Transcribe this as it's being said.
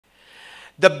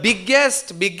The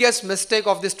biggest mistake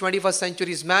of this 21st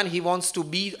century is man, he wants to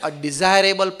be a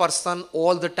desirable person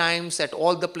all the times, at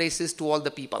all the places, to all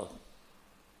the people.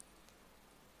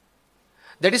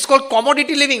 That is called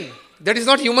commodity living. That is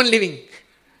not human living.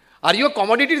 Are you a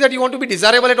commodity that you want to be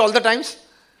desirable at all the times?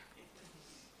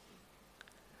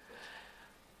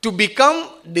 To become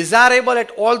desirable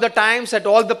at all the times, at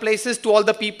all the places, to all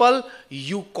the people,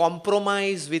 you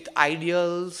compromise with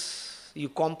ideals. You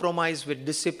compromise with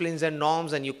disciplines and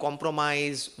norms, and you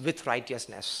compromise with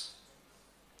righteousness.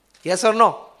 Yes or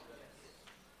no?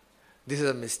 This is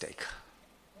a mistake.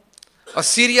 A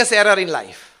serious error in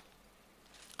life.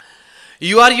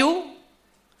 You are you.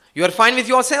 You are fine with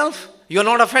yourself. You are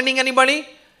not offending anybody.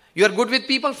 You are good with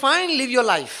people. Fine, live your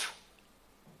life.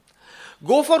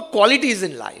 Go for qualities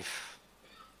in life.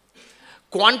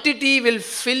 Quantity will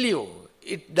fill you.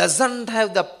 It doesn't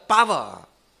have the power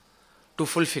to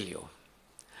fulfill you.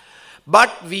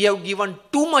 But we have given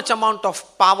too much amount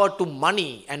of power to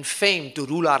money and fame to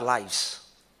rule our lives.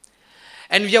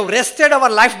 And we have rested our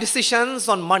life decisions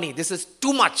on money. This is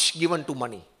too much given to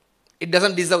money. It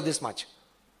doesn't deserve this much.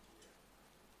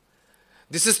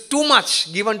 This is too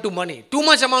much given to money. Too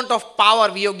much amount of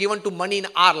power we have given to money in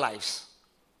our lives,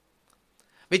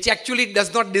 which actually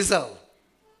does not deserve.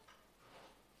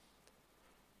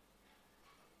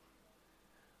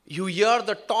 You hear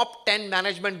the top 10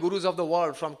 management gurus of the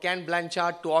world, from Ken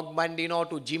Blanchard to Og Mandino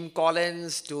to Jim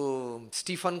Collins to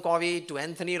Stephen Covey to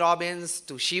Anthony Robbins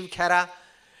to Shiv Khera.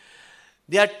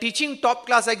 They are teaching top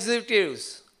class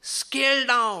executives, scale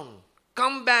down,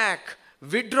 come back,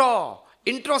 withdraw,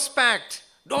 introspect,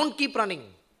 don't keep running.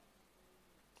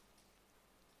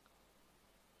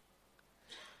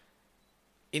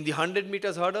 In the 100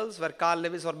 meters hurdles where Carl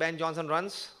Lewis or Ben Johnson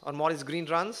runs or Maurice Green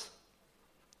runs,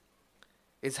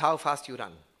 is how fast you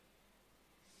run.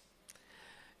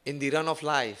 In the run of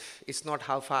life, it's not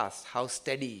how fast, how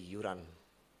steady you run.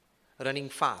 Running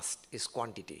fast is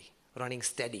quantity. Running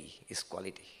steady is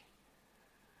quality.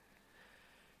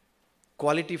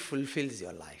 Quality fulfills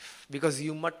your life. Because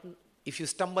if you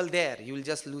stumble there, you will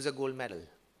just lose a gold medal.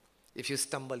 If you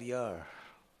stumble here,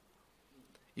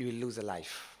 you will lose a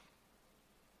life.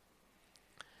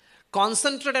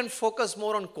 Concentrate and focus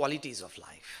more on qualities of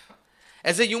life.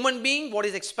 As a human being, what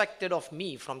is expected of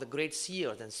me from the great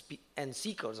seers and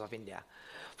seekers of India,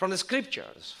 from the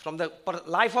scriptures, from the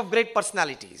life of great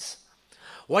personalities?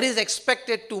 What is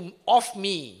expected of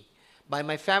me by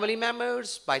my family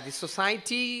members, by the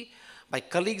society, by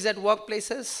colleagues at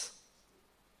workplaces?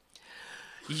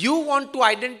 You want to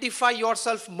identify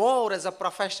yourself more as a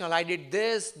professional. I did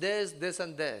this,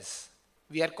 and this.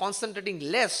 We are concentrating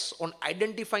less on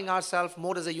identifying ourselves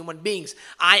more as a human beings.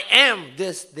 I am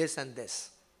this, and this.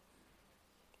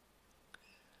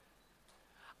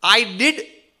 I did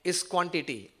is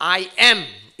quantity. I am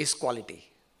is quality.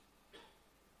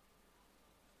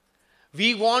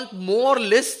 We want more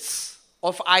lists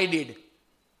of I did.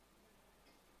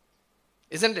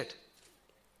 Isn't it?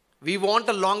 We want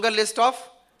a longer list of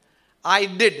I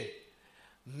did.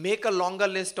 Make a longer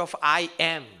list of I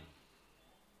am.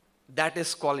 That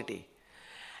is quality.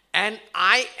 And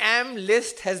I am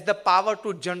list has the power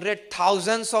to generate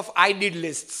thousands of I did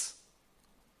lists.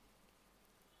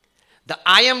 The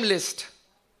I am list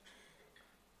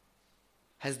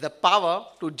has the power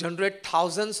to generate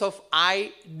thousands of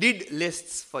I did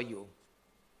lists for you.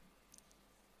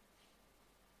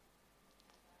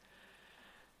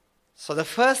 So the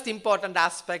first important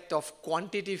aspect of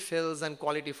quantity fills and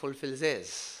quality fulfills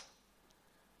is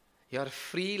your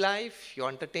free life, your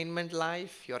entertainment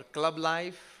life, your club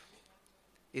life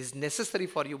is necessary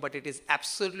for you, but it is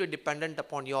absolutely dependent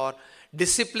upon your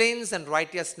disciplines and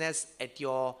righteousness at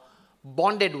your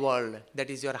bonded world, that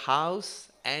is your house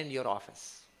and your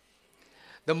office.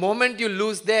 The moment you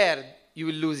lose there, you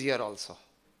will lose here also.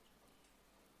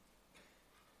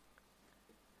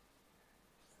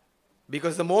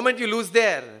 Because the moment you lose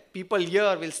there, people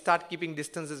here will start keeping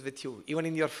distances with you, even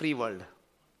in your free world.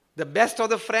 The best of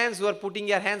the friends who are putting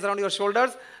your hands around your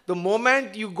shoulders, the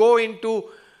moment you go into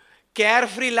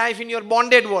carefree life in your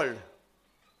bonded world,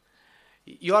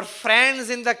 your friends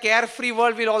in the carefree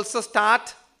world will also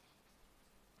start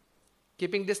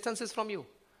keeping distances from you.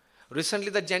 Recently,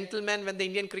 the gentleman, when the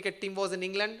Indian cricket team was in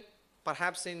England,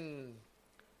 perhaps in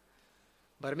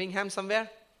Birmingham somewhere,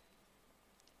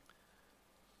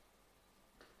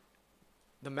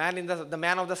 the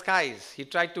man of the skies, he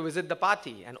tried to visit the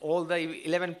party, and all the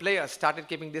 11 players started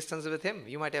keeping distance with him.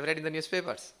 You might have read in the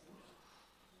newspapers.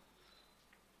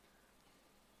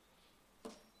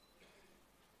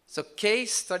 So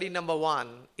case study number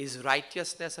 1 is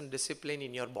righteousness and discipline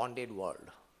in your bonded world.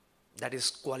 That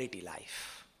is quality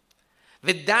life.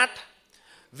 With that,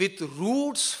 with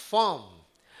roots firm,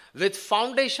 with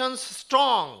foundations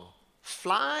strong,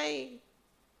 fly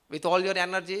with all your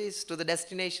energies to the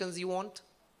destinations you want.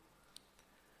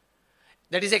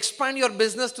 That is, expand your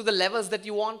business to the levels that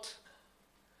you want.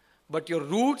 But your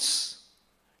roots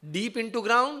deep into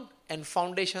ground and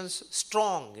foundations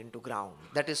strong into ground.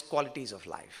 That is qualities of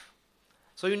life.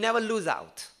 So you never lose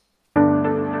out.